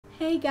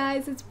Hey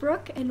guys, it's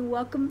Brooke and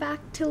welcome back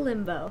to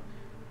Limbo.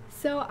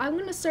 So I'm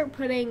going to start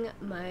putting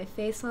my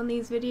face on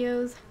these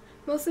videos,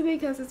 mostly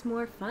because it's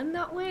more fun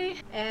that way,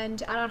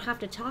 and I don't have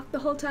to talk the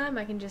whole time.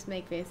 I can just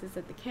make faces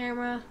at the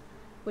camera,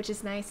 which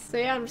is nice. So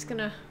yeah, I'm just going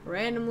to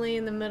randomly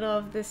in the middle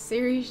of this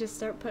series just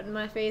start putting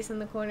my face in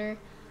the corner.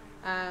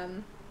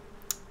 It's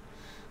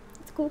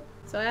cool.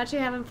 So I actually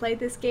haven't played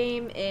this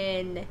game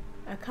in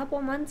a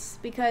couple months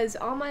because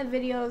all my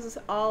videos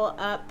all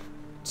up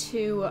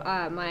to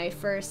my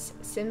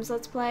first Sims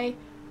Let's Play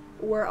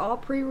were all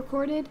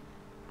pre-recorded.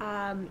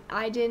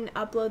 I didn't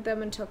upload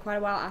them until quite a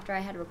while after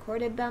I had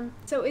recorded them.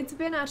 So it's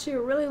been actually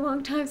a really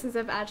long time since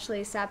I've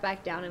actually sat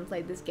back down and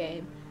played this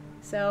game.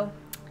 So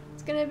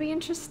it's gonna be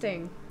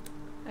interesting.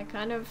 I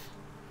kind of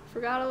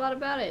forgot a lot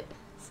about it.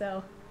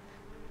 So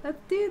let's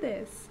do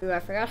this. Ooh, I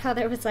forgot how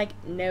there was like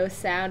no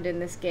sound in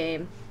this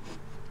game.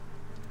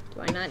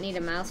 Do I not need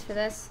a mouse for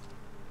this?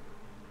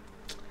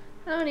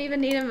 I don't even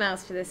need a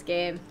mouse for this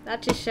game.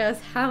 That just shows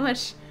how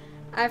much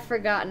I've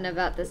forgotten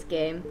about this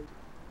game.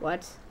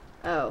 What?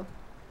 Oh.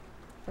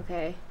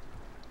 Okay.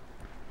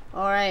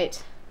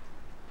 Alright.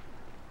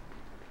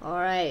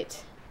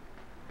 Alright.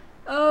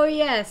 Oh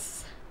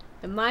yes!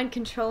 The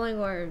mind-controlling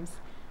worms.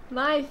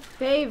 My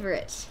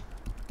favorite.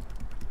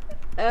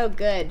 Oh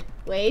good.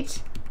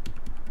 Wait.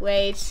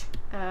 Wait.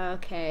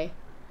 Okay.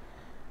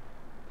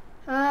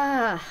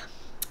 Let's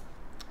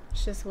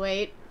just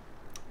wait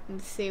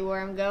and see where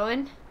I'm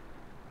going.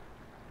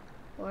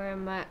 Where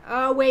am I?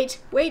 Oh, wait,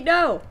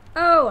 no!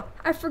 Oh,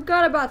 I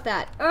forgot about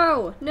that.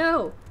 Oh,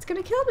 no, it's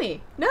gonna kill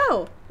me.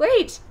 No,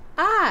 wait,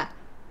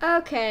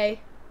 okay.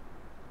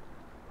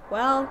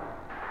 Well,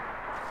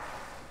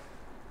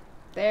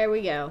 there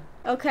we go.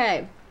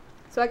 Okay,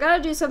 so I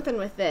gotta do something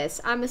with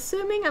this. I'm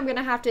assuming I'm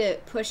gonna have to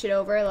push it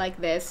over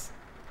like this,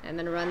 and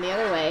then run the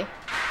other way.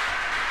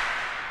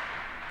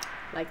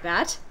 Like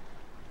that.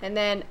 And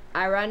then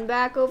I run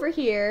back over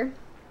here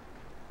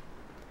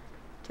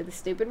to the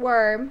stupid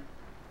worm.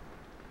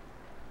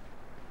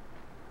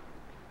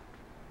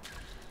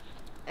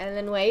 And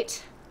then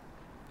wait.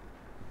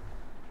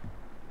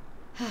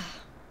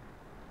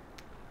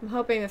 I'm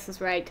hoping this is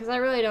right, because I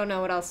really don't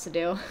know what else to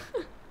do.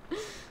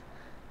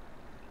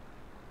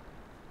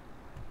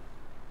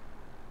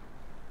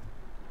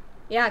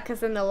 Yeah, because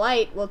then the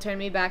light will turn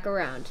me back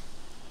around.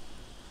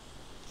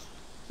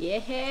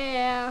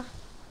 Yeah!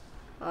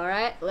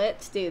 Alright,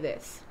 let's do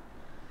this.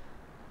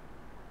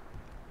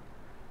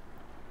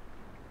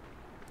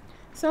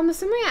 So I'm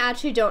assuming I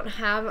actually don't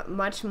have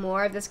much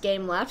more of this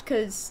game left,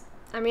 because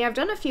I mean, I've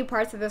done a few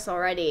parts of this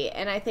already,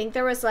 and I think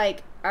there was,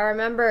 like, I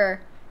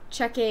remember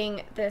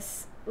checking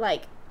this,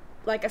 like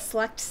a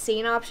select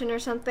scene option or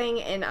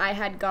something, and I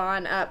had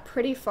gone up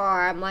pretty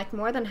far. I'm, like,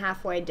 more than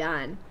halfway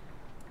done.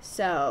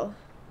 So,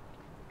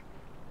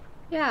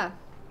 yeah.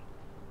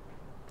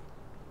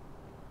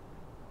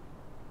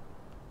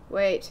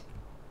 Wait.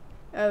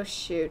 Oh,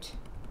 shoot.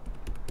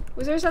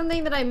 Was there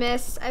something that I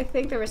missed? I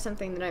think there was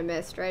something that I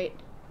missed, right?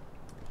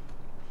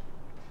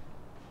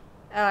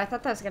 Oh, I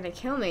thought that was gonna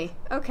kill me.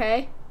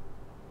 Okay.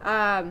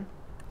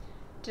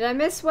 Did I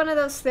miss one of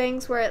those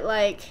things where it,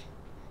 like,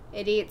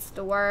 it eats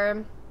the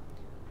worm?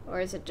 Or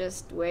is it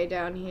just way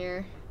down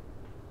here?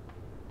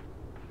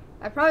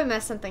 I probably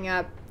messed something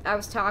up. I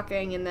was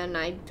talking and then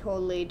I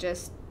totally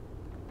just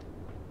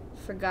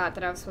forgot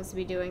that I was supposed to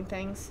be doing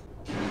things.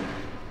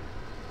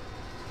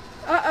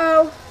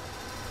 Uh-oh.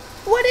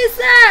 What is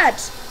that?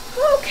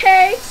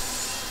 Okay.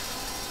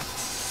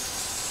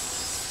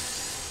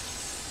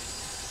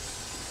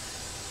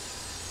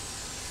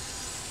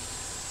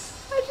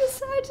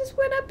 I just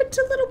went up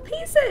into little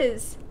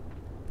pieces.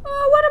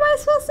 Oh, what am I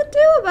supposed to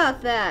do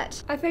about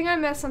that? I think I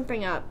messed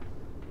something up.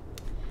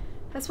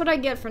 That's what I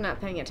get for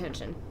not paying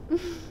attention.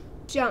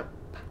 Jump.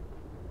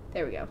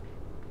 There we go.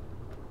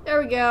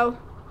 There we go.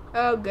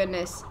 Oh,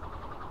 goodness.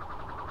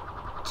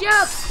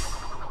 Jump!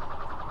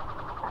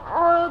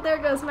 Oh, there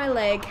goes my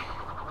leg.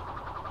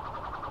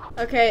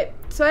 Okay,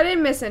 so I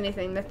didn't miss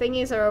anything. The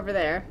thingies are over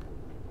there.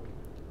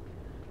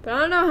 But I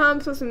don't know how I'm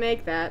supposed to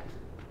make that.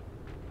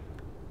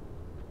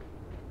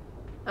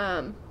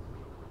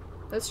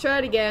 Let's try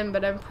it again,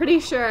 but I'm pretty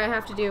sure I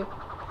have to do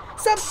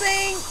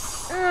something.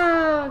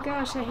 Oh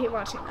gosh, I hate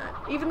watching that.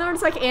 Even though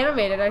it's like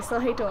animated, I still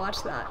hate to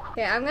watch that.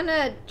 Okay, I'm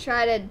gonna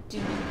try to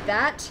do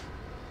that,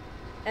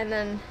 and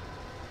then,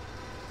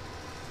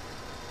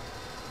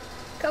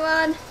 come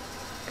on,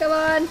 come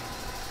on.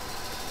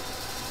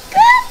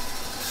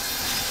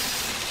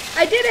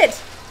 I did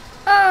it!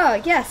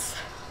 Oh, yes.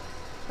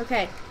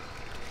 Okay.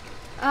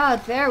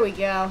 Oh, there we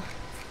go.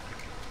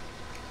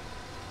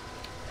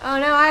 Oh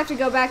no, I have to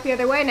go back the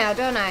other way now,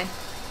 don't I?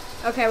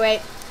 Okay,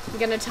 wait. I'm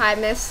gonna time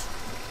this.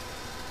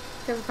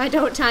 Because if I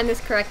don't time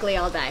this correctly,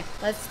 I'll die.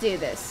 Let's do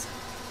this.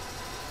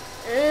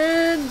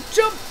 And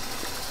jump!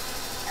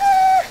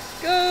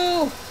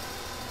 Go!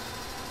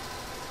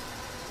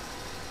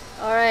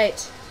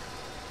 Alright.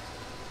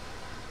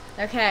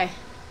 Okay.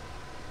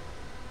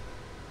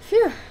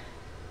 Phew.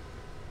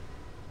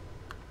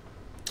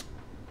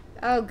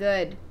 Oh,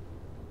 good.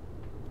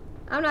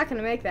 I'm not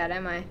gonna make that,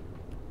 am I?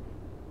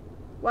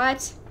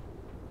 What?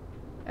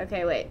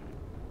 Okay, wait.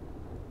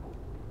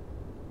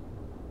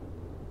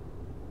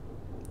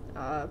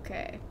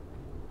 Okay.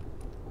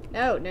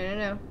 No, no, no,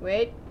 no.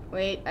 Wait,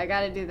 wait. I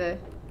gotta do the...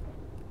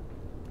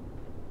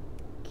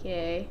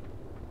 Okay.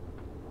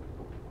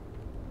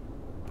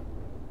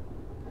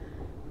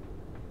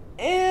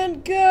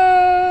 And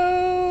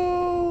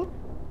go!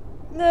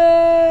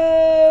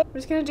 No! I'm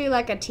just gonna do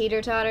like a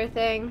teeter-totter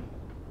thing.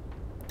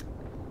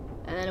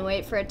 And then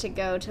wait for it to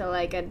go to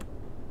like a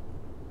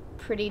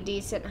pretty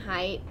decent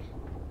height.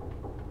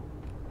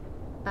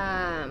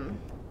 And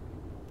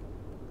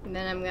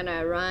then I'm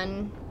gonna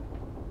run.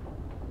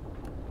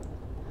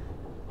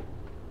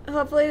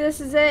 Hopefully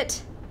this is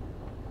it.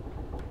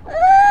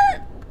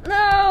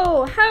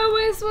 No! How am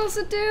I supposed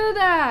to do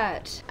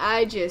that?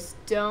 I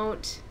just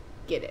don't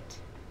get it.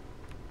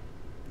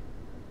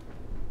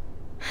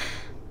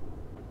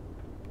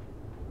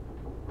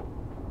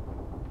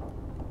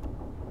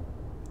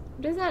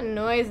 What is that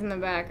noise in the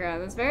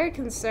background? It's very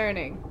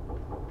concerning.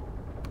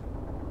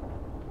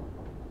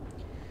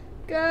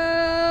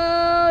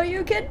 Go!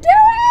 You can do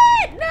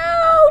it!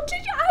 No!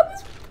 Did you? I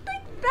was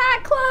like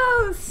that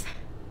close!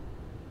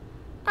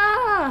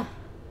 Ah!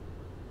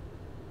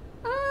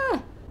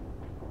 Ah!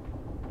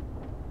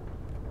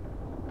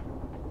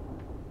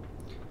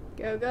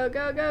 Go, go,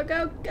 go, go,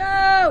 go,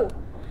 go!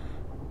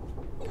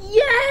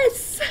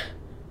 Yes!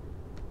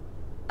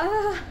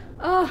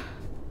 Oh,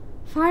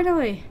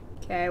 finally.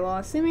 Okay, well,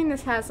 assuming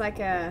this has like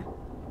a...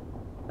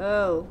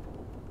 Oh.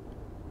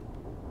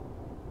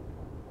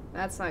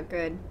 That's not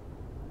good.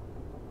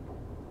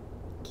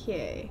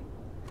 Okay.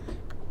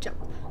 Jump.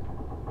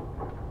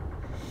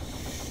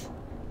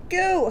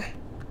 Go!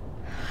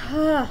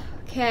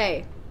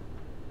 Okay.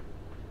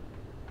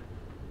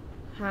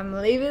 I'm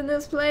leaving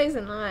this place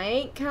and I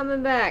ain't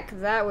coming back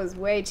because that was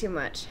way too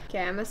much.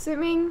 Okay, I'm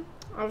assuming,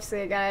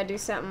 obviously I gotta do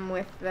something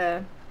with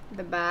the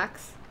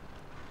backs.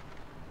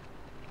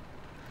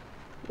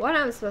 What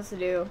I'm supposed to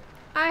do,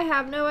 I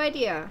have no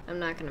idea. I'm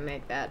not gonna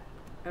make that.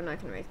 I'm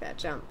not gonna make that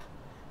jump.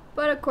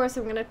 But of course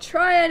I'm gonna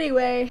try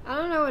anyway. I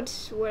don't know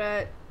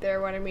what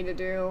they're wanting me to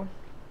do.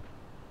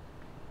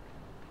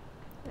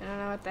 I don't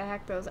know what the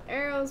heck those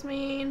arrows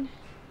mean.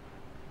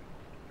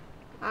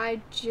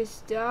 I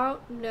just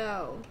don't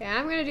know. Okay,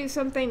 I'm gonna do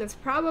something that's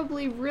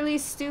probably really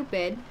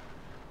stupid.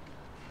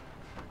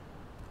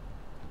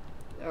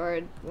 Or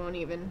it won't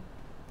even.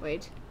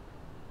 Wait.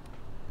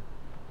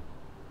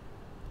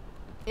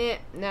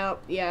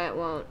 Nope, yeah, it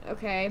won't.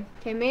 Okay.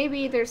 Okay,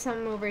 maybe there's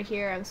something over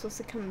here. I'm supposed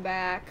to come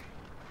back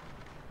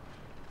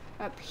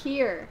up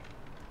here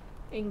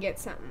and get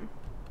something.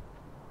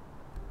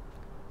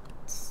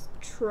 Let's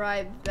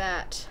try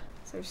that.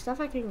 Is there stuff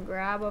I can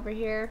grab over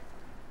here?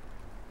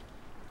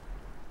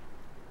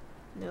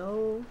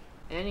 No.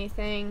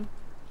 Anything?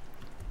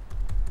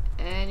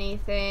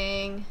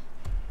 Anything?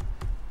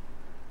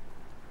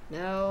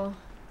 No.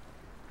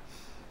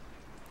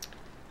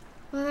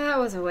 Well, that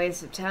was a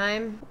waste of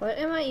time. What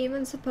am I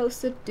even supposed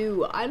to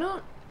do? I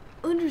don't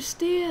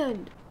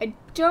understand. I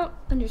don't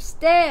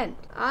understand.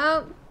 I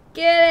don't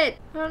get it.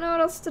 I don't know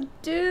what else to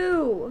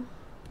do.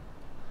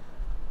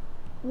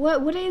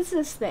 What is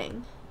this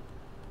thing?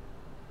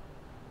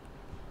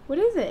 What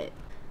is it?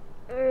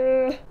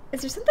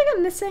 Is there something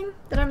I'm missing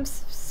that I'm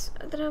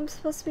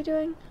supposed to be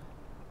doing?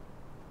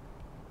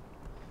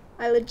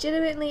 I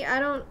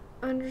don't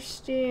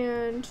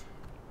understand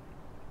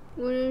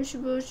what I'm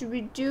supposed to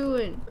be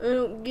doing. I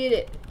don't get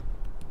it.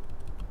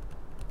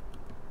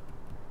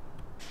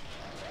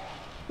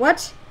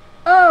 What?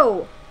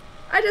 Oh!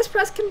 I just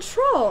pressed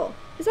control.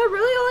 Is that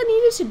really all I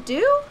needed to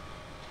do?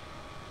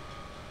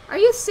 Are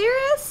you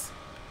serious?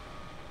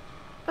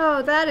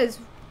 Oh, that is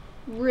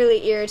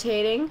really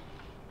irritating.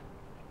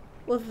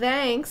 Well,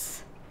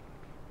 thanks.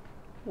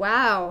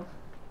 Wow.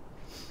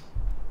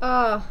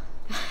 Oh,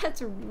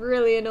 that's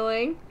really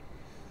annoying.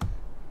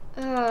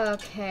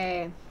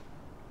 Okay.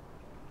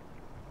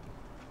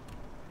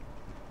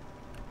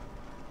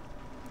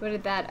 What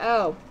did that?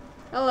 Oh.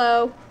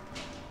 Hello.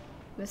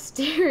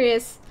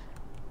 Mysterious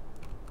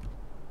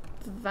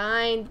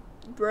vine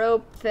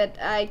rope that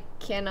I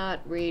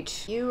cannot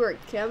reach. You are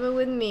coming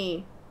with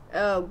me.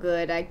 Oh,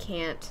 good. I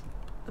can't.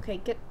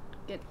 Okay,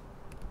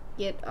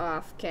 get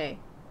off. Okay.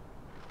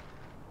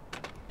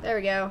 There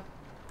we go.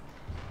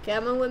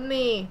 Coming with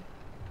me.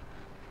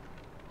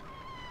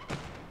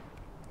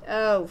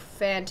 Oh,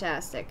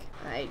 fantastic.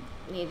 I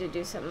need to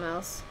do something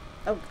else.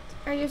 Oh,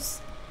 are you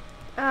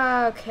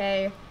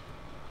okay.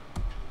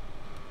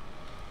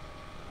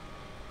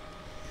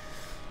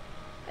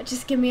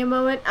 Just give me a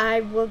moment. I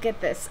will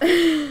get this.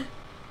 Okay.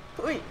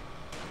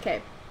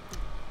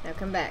 Now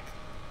come back.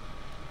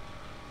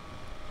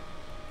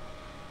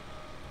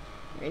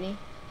 Ready?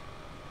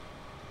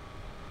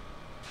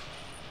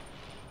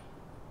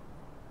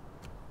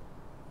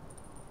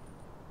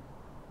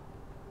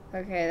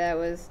 Okay, that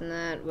was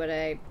not what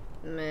I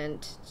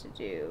meant to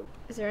do.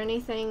 Is there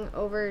anything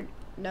over?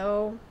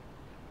 No.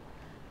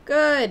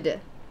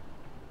 Good.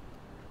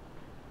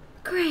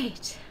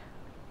 Great.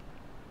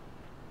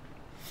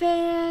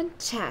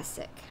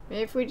 Fantastic.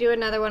 Maybe if we do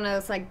another one of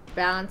those like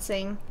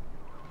balancing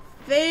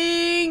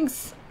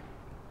things.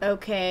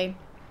 Okay.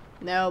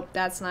 Nope,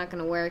 that's not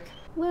gonna work.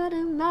 What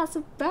am I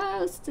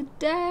supposed to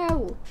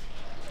do?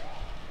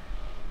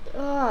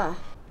 Ugh.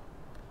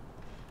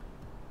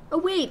 Oh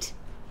wait.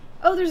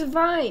 Oh, there's a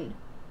vine.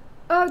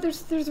 Oh,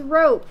 there's a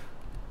rope.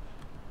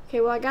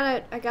 Okay, well I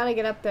gotta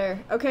get up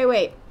there. Okay,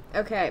 wait.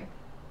 Okay.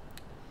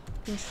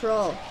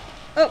 Control.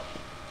 Oh.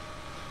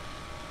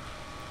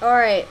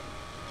 Alright.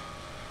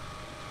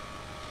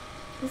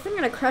 This isn't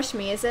gonna crush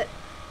me, is it?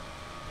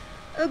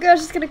 Oh gosh,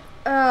 it's gonna...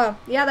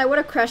 yeah, that would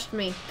have crushed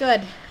me.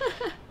 Good.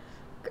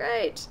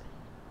 Great.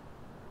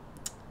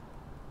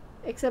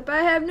 Except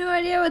I have no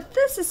idea what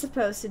this is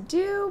supposed to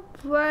do,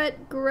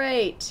 but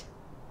great.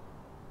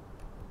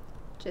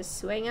 Just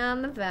swing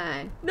on the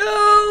vine.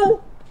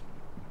 No!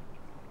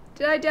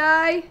 Did I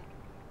die?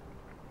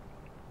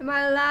 Am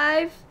I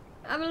alive?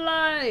 I'm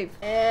alive.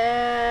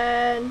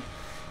 And...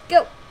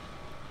 go!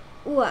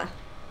 Ooh.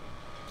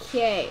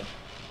 Okay.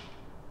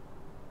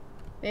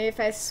 Maybe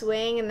if I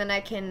swing and then I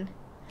can...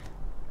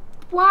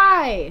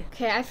 Why?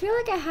 Okay, I feel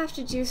like I have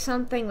to do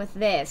something with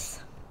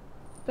this.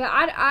 But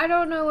I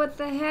don't know what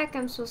the heck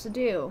I'm supposed to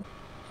do.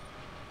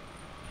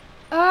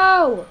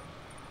 Oh!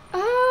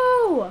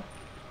 Oh!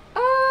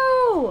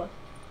 Oh!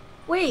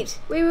 Wait.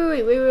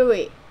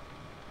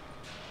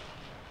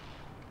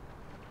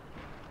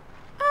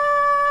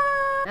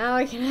 Ah! Now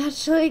I can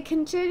actually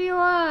continue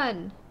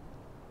on.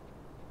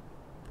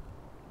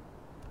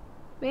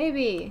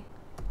 Maybe.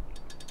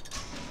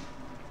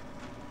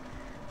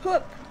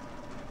 Whoop.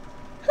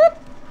 Whoop.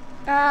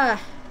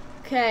 Ah.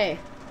 Okay.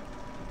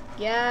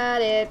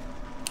 Got it.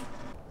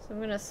 So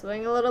I'm gonna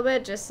swing a little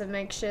bit just to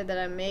make sure that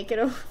I make it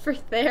over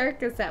there,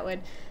 because that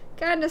would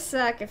kind of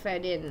suck if I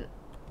didn't.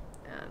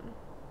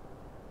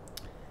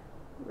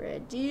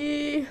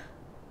 Ready.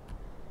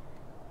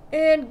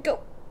 And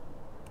go.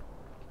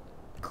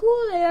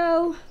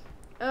 Coolio.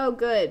 Oh,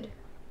 good.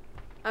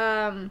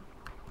 Oh,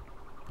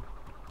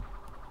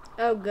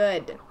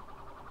 good.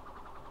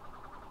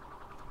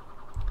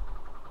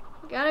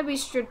 Gotta be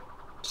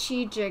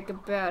strategic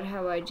about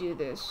how I do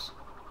this.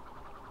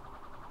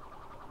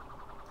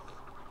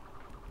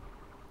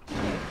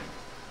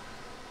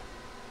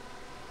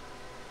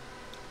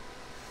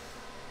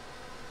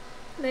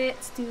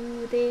 Let's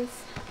do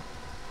this.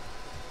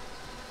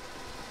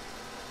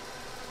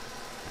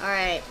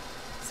 Alright.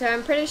 So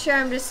I'm pretty sure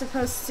I'm just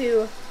supposed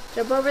to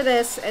jump over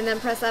this and then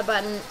press that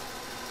button and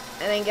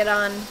then get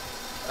on.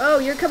 Oh,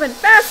 you're coming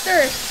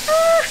faster!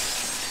 Ah!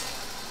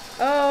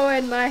 Oh,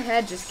 and my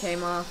head just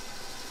came off.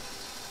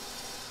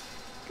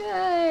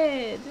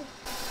 Good.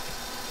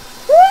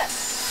 What?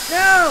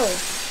 No!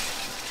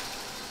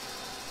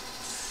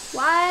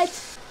 What?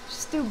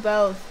 Just do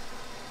both.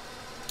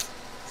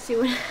 See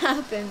what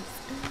happens.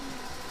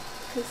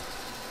 'Cause,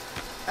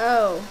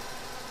 oh.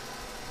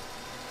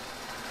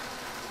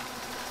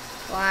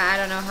 Well, I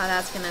don't know how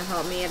that's gonna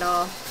help me at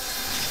all.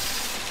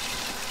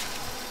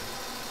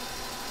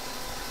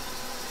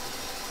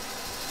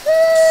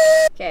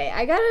 Okay,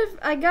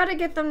 I gotta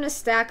get them to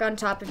stack on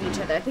top of each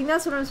other. I think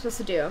that's what I'm supposed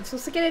to do. I'm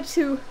supposed to get it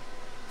to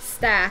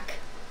stack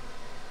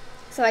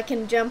so I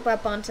can jump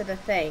up onto the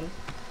thing.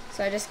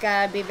 So I just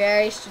gotta be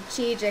very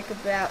strategic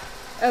about...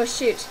 Oh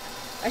shoot,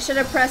 I should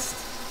have pressed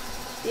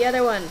the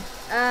other one.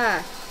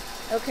 Ah,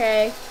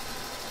 okay.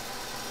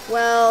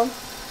 Well,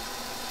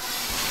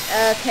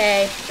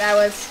 okay, that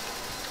was...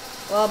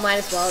 Well, might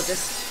as well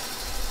just...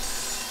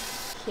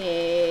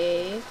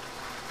 Okay.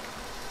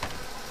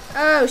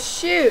 Oh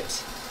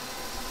shoot!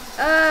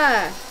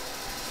 Ah!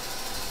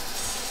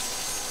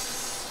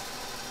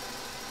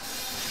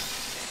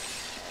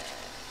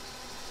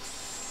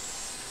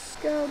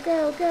 Go,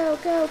 go, go,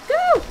 go,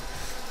 go!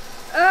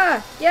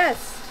 Ah,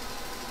 yes!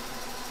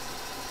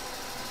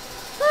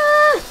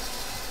 Ah!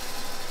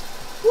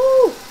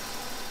 Woo!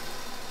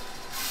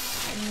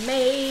 I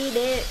made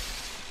it.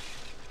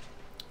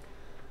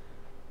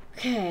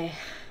 Okay.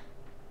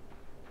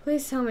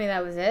 Please tell me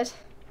that was it.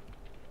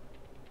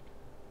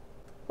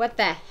 What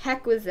the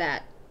heck was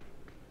that?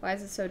 Why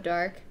is it so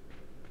dark?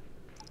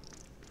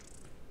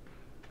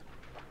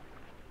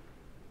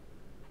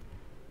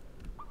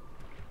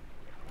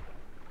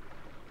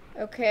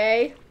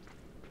 Okay.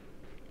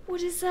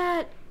 What is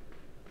that?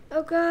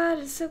 Oh god,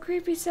 it's so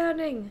creepy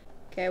sounding.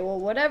 Okay, well,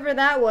 whatever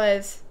that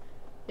was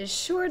is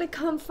sure to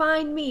come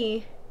find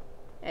me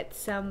at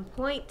some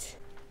point.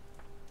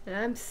 And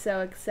I'm so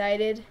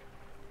excited.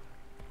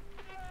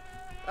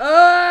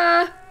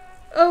 Ah!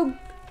 Oh,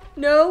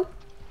 no.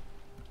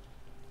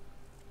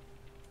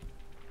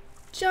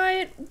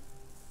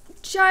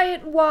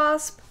 Giant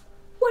wasp.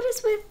 What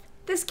is with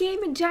this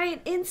game and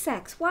giant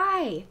insects?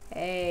 Why?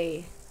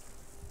 Hey.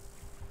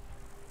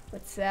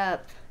 What's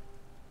up?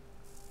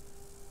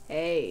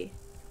 Hey.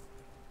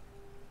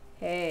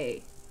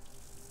 Hey.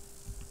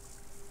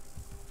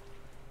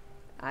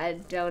 I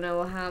don't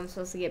know how I'm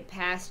supposed to get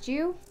past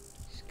you.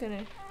 Just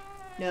gonna...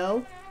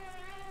 No.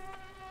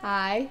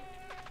 Hi.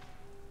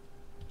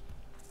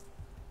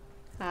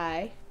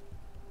 Hi.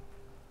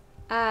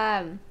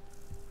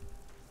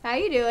 How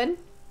you doing?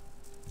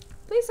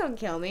 Please don't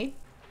kill me.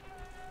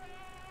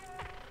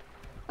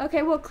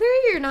 Okay, well,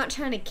 clearly you're not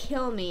trying to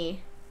kill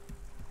me.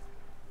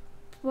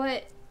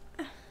 But...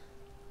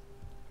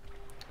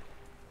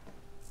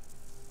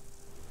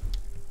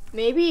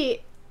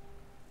 maybe...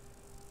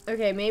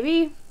 okay,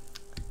 maybe...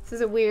 this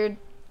is a weird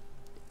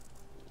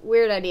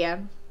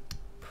idea.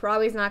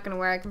 Probably is not gonna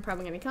work. I'm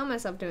probably gonna kill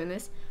myself doing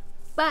this.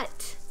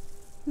 But...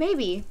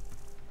 maybe...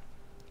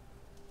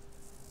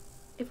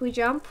 if we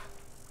jump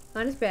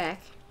on his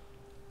back,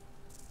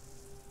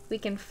 we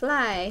can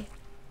fly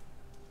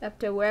up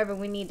to wherever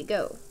we need to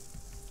go.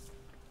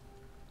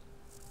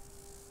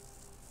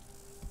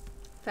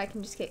 If I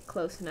can just get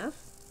close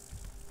enough.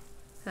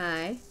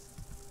 Hi.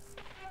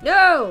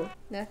 No!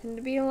 Nothing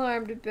to be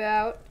alarmed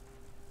about.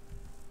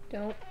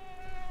 Don't.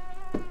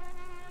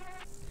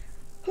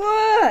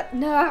 Ah,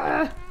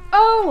 no!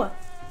 Oh!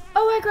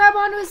 Oh, I grab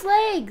onto his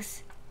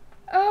legs!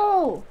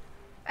 Oh!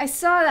 I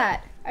saw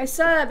that. I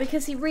saw that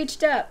because he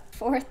reached up.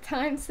 4th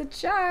time's the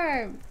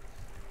charm.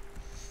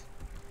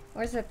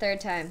 Where's the 3rd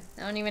time?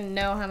 I don't even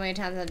know how many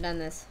times I've done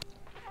this.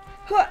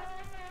 Huh.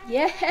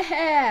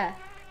 Yeah!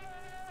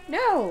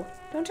 No!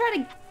 Don't try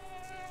to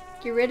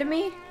get rid of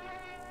me.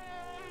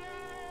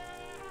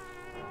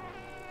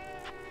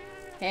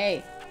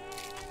 Hey.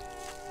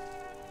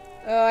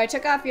 Oh, I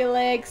took off your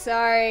leg.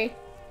 Sorry.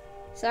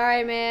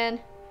 Sorry, man.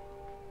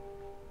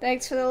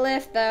 Thanks for the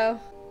lift, though.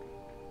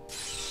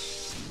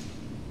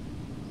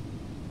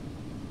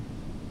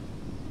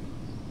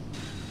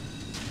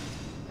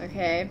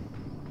 Okay.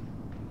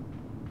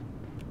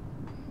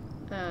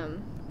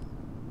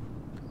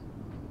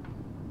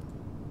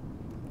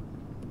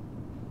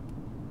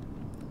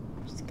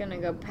 Just gonna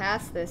go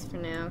past this for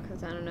now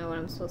because I don't know what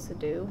I'm supposed to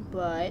do,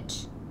 but...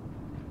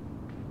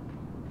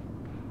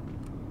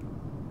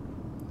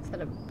 is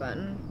that a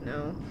button?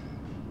 No.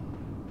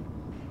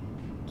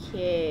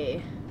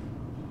 Okay.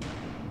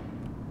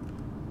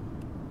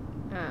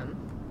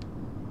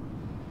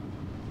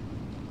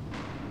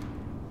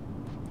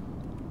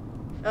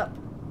 Up.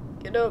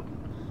 Get up.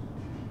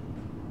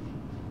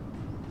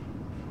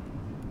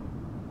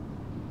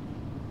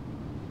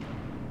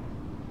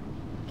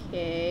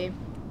 Okay.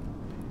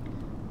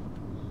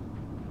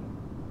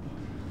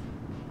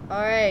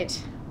 All right.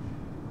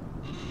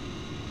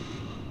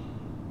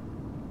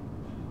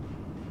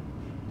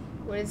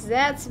 What is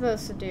that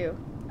supposed to do?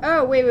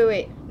 Oh,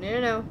 wait.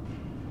 No.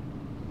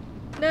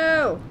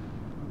 No!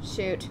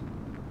 Shoot.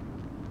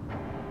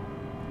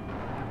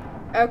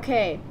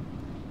 Okay.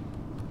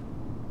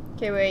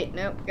 Okay, wait.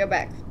 No, go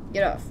back.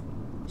 Get off.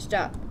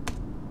 Stop.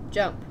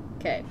 Jump.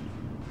 Okay.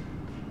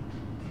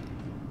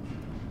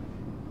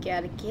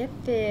 Gotta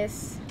get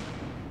this.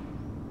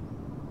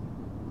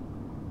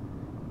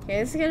 Okay,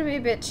 this is gonna be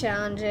a bit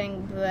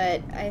challenging,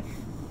 but I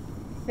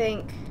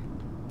think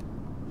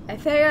I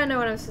know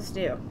what I'm supposed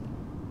to do.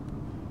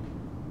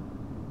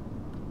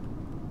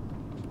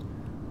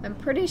 I'm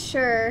pretty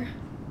sure.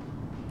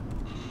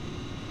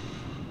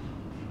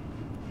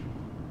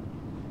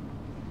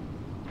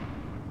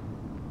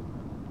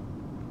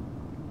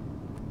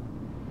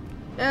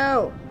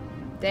 No!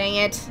 Dang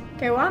it.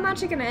 Okay, well, I'm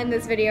actually going to end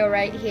this video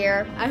right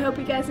here. I hope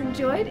you guys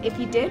enjoyed. If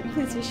you did,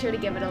 please be sure to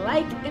give it a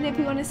like. And if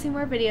you want to see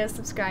more videos,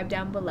 subscribe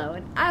down below.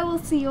 And I will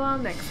see you all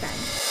next time.